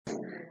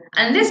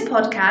And in this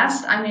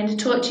podcast, I'm going to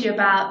talk to you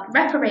about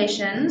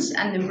reparations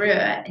and the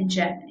Ruhr in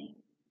Germany.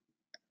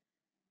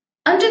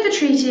 Under the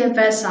Treaty of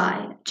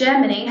Versailles,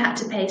 Germany had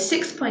to pay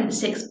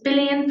 £6.6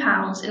 billion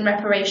in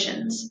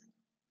reparations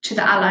to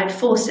the Allied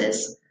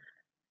forces,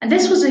 and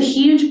this was a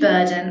huge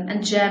burden,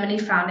 and Germany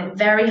found it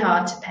very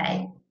hard to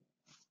pay.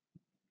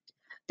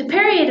 The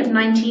period of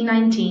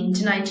 1919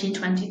 to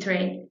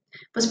 1923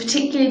 was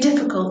particularly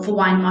difficult for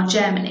Weimar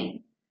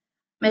Germany,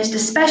 most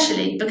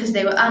especially because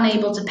they were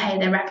unable to pay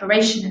their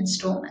reparation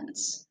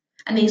instalments,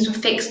 and these were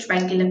fixed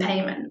regular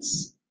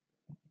payments.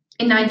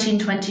 In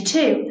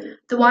 1922,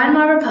 the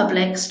Weimar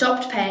Republic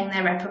stopped paying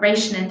their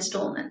reparation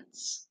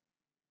instalments.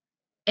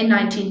 In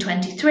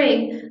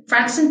 1923,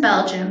 France and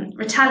Belgium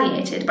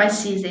retaliated by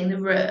seizing the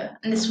Ruhr,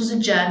 and this was a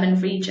German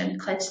region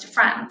close to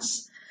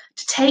France,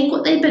 to take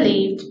what they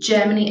believed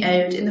Germany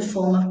owed in the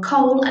form of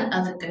coal and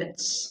other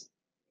goods.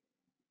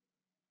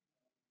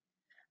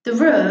 The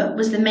Ruhr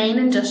was the main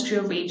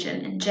industrial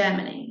region in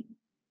Germany.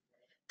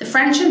 The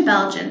French and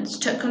Belgians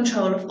took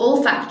control of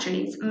all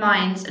factories,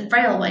 mines, and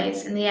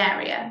railways in the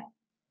area.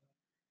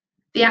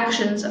 The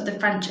actions of the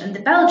French and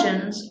the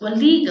Belgians were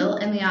legal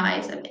in the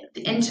eyes of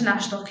the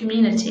international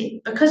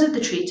community because of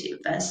the Treaty of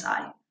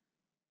Versailles.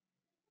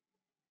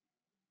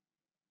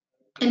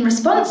 In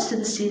response to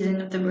the seizing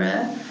of the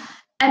Ruhr,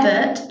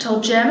 Ebert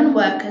told German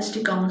workers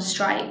to go on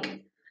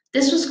strike.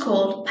 This was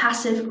called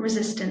passive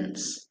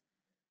resistance.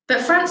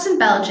 But France and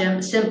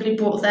Belgium simply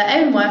brought their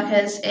own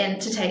workers in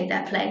to take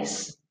their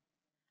place.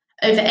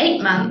 Over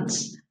 8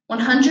 months,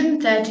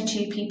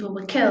 132 people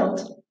were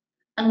killed,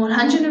 and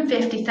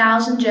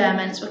 150,000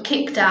 Germans were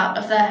kicked out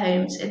of their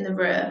homes in the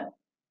Ruhr.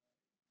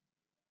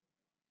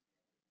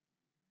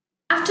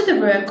 After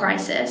the Ruhr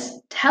crisis,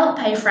 to help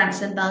pay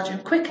France and Belgium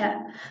quicker,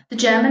 the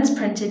Germans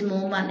printed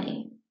more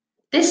money.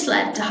 This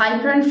led to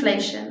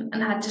hyperinflation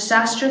and had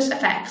disastrous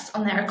effects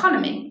on their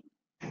economy.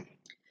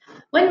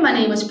 When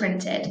money was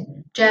printed,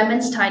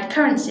 Germans tied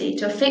currency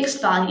to a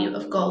fixed value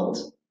of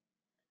gold.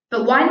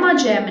 But Weimar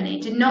Germany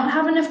did not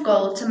have enough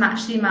gold to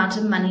match the amount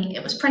of money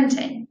it was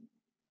printing.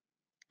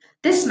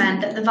 This meant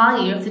that the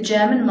value of the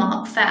German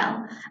mark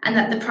fell and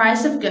that the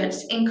price of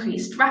goods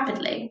increased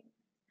rapidly.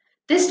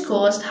 This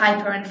caused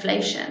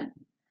hyperinflation,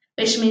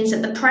 which means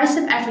that the price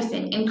of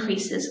everything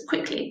increases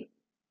quickly.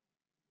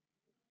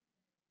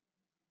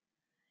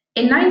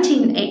 In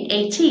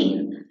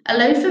 1918, a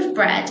loaf of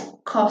bread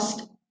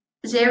cost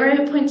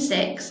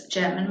 0.6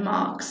 German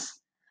marks.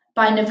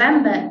 By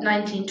November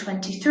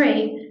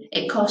 1923,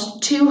 it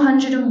cost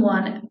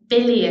 201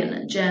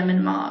 billion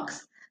German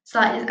marks, so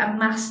that is a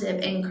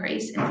massive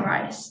increase in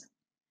price.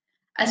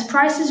 As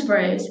prices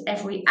rose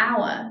every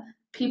hour,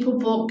 people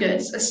bought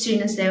goods as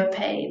soon as they were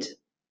paid.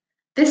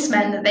 This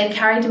meant that they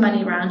carried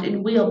money around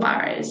in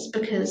wheelbarrows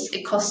because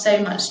it cost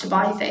so much to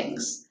buy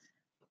things.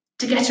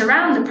 To get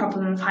around the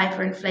problem of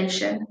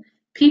hyperinflation,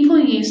 people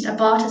used a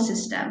barter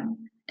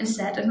system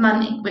instead of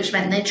money, which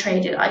meant they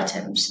traded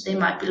items. They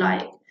might be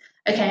like,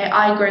 okay,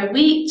 I grow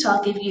wheat, so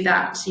I'll give you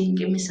that, so you can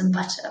give me some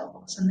butter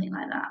or something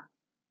like that.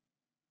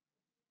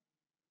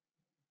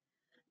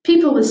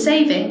 People with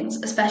savings,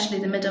 especially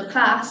the middle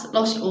class,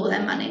 lost all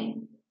their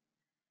money.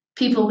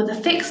 People with a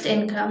fixed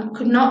income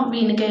could not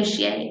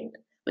renegotiate,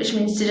 which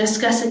means to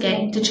discuss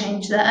again to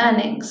change their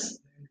earnings.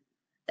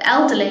 The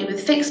elderly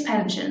with fixed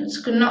pensions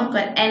could not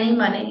get any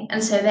money,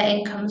 and so their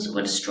incomes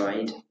were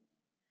destroyed.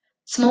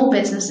 Small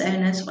business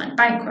owners went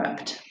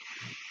bankrupt.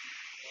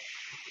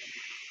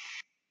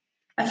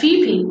 A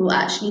few people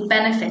actually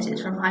benefited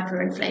from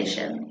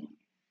hyperinflation.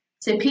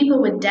 So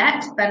people with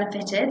debt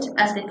benefited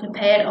as they could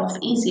pay it off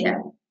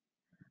easier.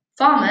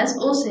 Farmers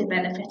also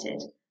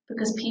benefited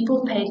because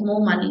people paid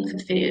more money for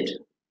food.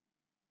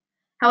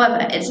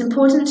 However, it's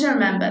important to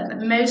remember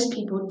that most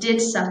people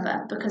did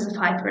suffer because of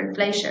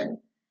hyperinflation.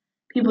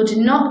 People did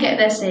not get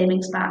their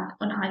savings back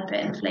when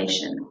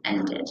hyperinflation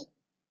ended.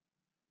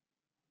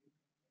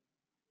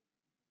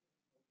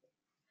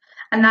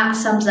 And that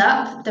sums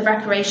up the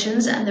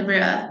reparations and the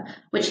Ruhr,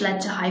 which led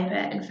to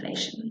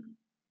hyperinflation.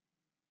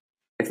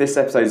 If this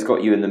episode has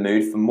got you in the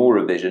mood for more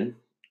revision,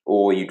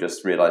 or you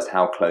just realised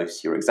how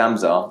close your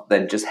exams are,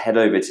 then just head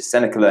over to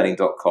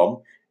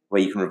senecalearning.com,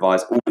 where you can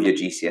revise all of your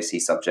GCSE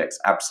subjects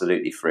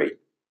absolutely free.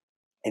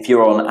 If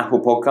you're on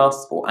Apple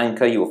Podcasts or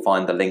Anchor, you'll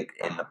find the link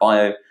in the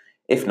bio.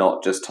 If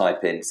not, just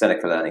type in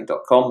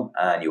senecalearning.com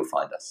and you'll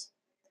find us.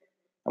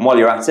 And while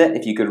you're at it,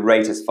 if you could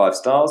rate us 5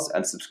 stars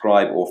and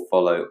subscribe or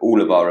follow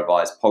all of our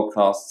revised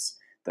podcasts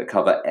that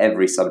cover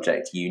every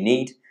subject you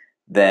need,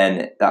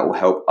 then that will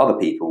help other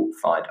people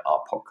find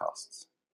our podcasts.